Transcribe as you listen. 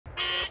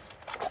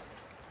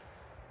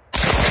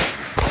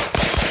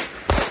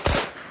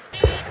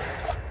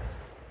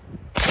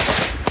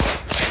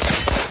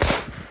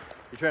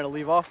trying to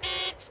leave off.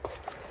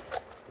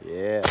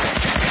 Yeah.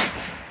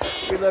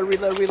 Reload,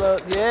 reload,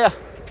 reload. Yeah.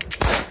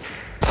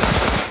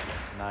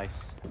 Nice.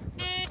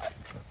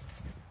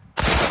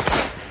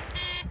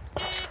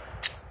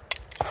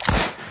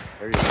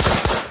 There you go.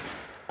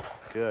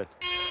 Good.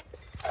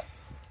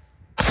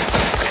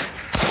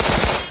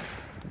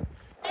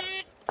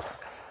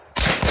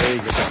 There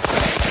you go.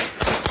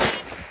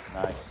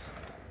 Nice.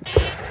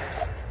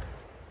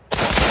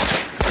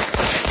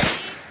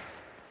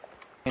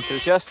 Hand to the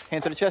chest.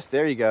 Hand to the chest.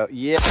 There you go.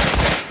 Yeah.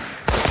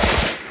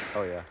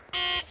 Oh yeah.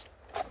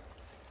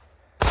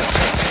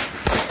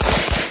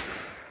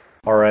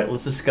 All right,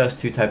 let's discuss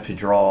two types of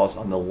draws.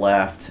 On the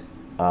left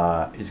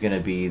is going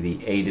to be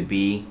the A to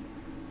B.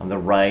 On the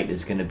right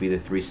is going to be the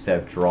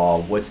three-step draw.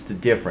 What's the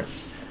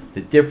difference?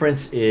 The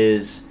difference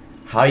is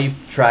how you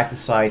track the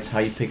sights, how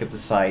you pick up the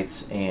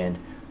sights, and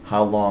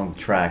how long the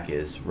track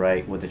is,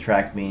 right? What the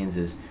track means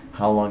is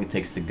how long it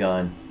takes the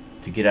gun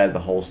to get out of the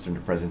holster in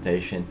the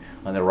presentation.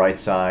 On the right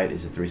side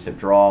is a three-step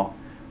draw.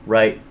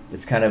 Right,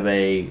 it's kind of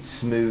a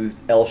smooth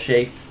L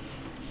shape.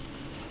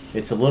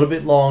 It's a little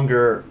bit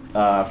longer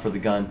for the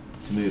gun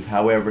to move.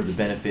 However, the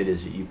benefit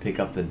is that you pick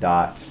up the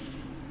dot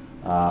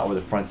or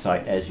the front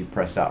sight as you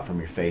press out from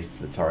your face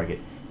to the target.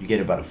 You get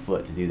about a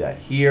foot to do that.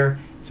 Here,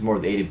 it's more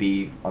of the A to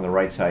B on the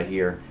right side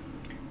here.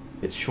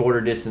 It's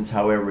shorter distance,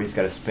 however, he's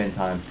got to spend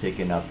time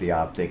picking up the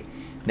optic.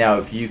 Now,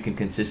 if you can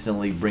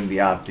consistently bring the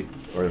optic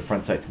or the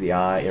front sight to the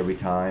eye every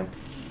time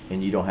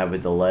and you don't have a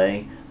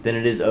delay, then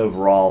it is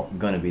overall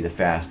going to be the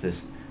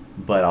fastest.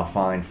 But I'll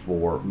find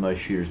for most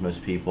shooters,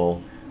 most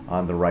people,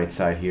 on the right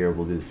side here,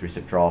 we'll do the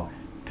three-step draw.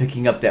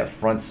 Picking up that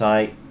front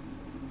sight,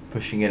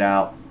 pushing it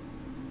out,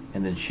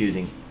 and then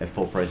shooting at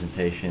full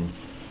presentation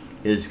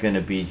is going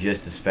to be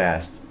just as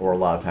fast, or a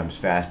lot of times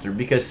faster,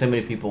 because so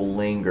many people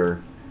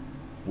linger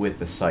with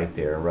the sight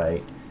there,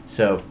 right?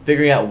 So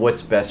figuring out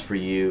what's best for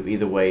you,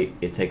 either way,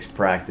 it takes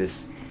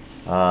practice.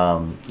 You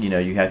know,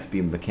 you have to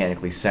be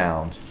mechanically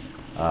sound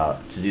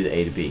to do the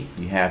A to B.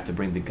 You have to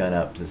bring the gun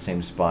up to the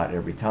same spot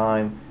every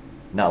time,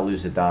 not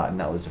lose the dot, and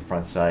not lose the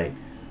front sight.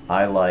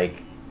 I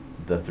like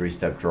the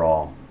three-step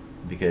draw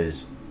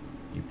because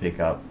you pick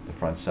up the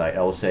front sight.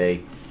 I will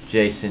say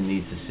Jason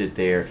needs to sit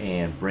there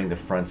and bring the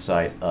front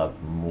sight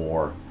up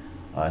more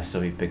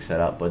so he picks that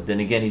up. But then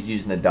again, he's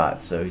using the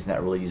dot, so he's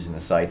not really using the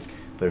sights.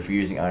 But if you're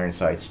using iron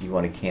sights, you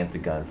want to cant the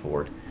gun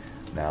forward.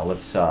 Now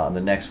let's on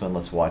the next one,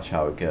 let's watch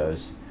how it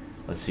goes.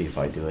 Let's see if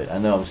I do it. I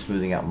know I'm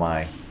smoothing out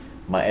my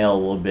L a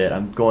little bit.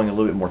 I'm going a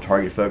little bit more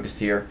target focused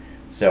here,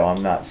 so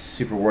I'm not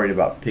super worried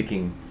about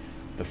picking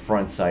the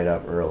front sight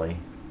up early.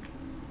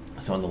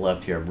 So on the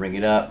left here, I bring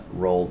it up,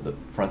 roll the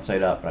front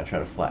sight up, and I try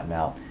to flatten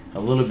out. A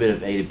little bit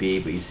of A to B,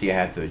 but you see I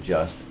have to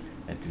adjust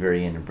at the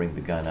very end and bring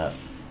the gun up.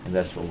 And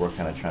that's what we're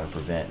kind of trying to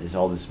prevent, is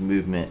all this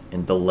movement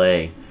and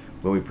delay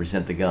when we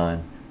present the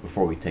gun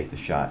before we take the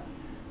shot.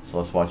 So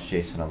let's watch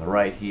Jason on the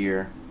right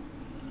here.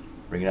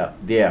 Bring it up.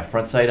 Yeah,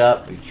 front sight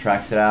up, he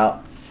tracks it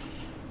out.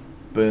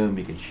 Boom,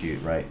 you can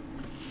shoot, right?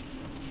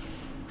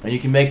 And you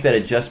can make that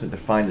adjustment to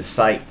find the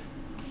sight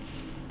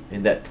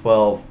in that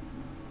 12,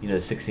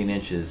 16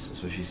 inches,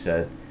 that's what she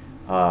said,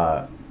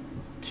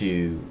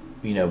 to,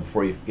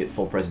 before you get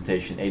full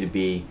presentation. A to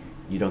B,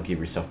 you don't give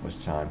yourself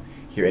much time.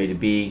 Here, A to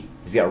B,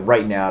 he's got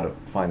right now to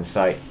find the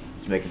sight.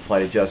 He's making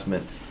slight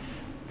adjustments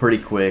pretty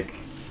quick.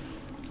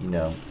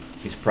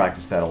 He's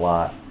practiced that a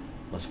lot.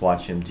 Let's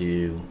watch him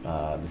do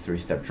the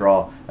three-step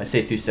draw. I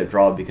say two-step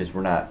draw because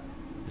we're not,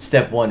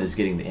 step one is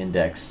getting the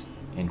index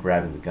and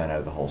grabbing the gun out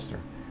of the holster.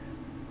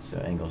 So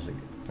angles,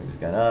 brings the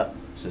gun up.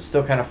 So it's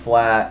still kind of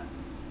flat,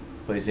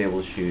 but he's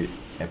able to shoot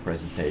at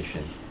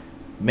presentation.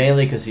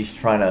 Mainly because he's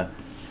trying to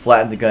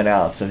flatten the gun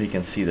out so he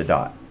can see the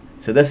dot.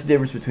 So that's the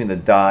difference between the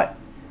dot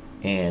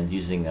and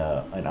using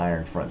an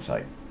iron front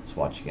sight. Let's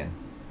watch again.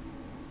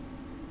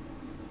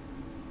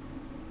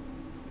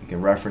 You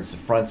can reference the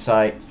front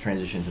sight,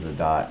 transition to the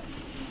dot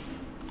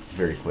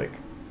very quick.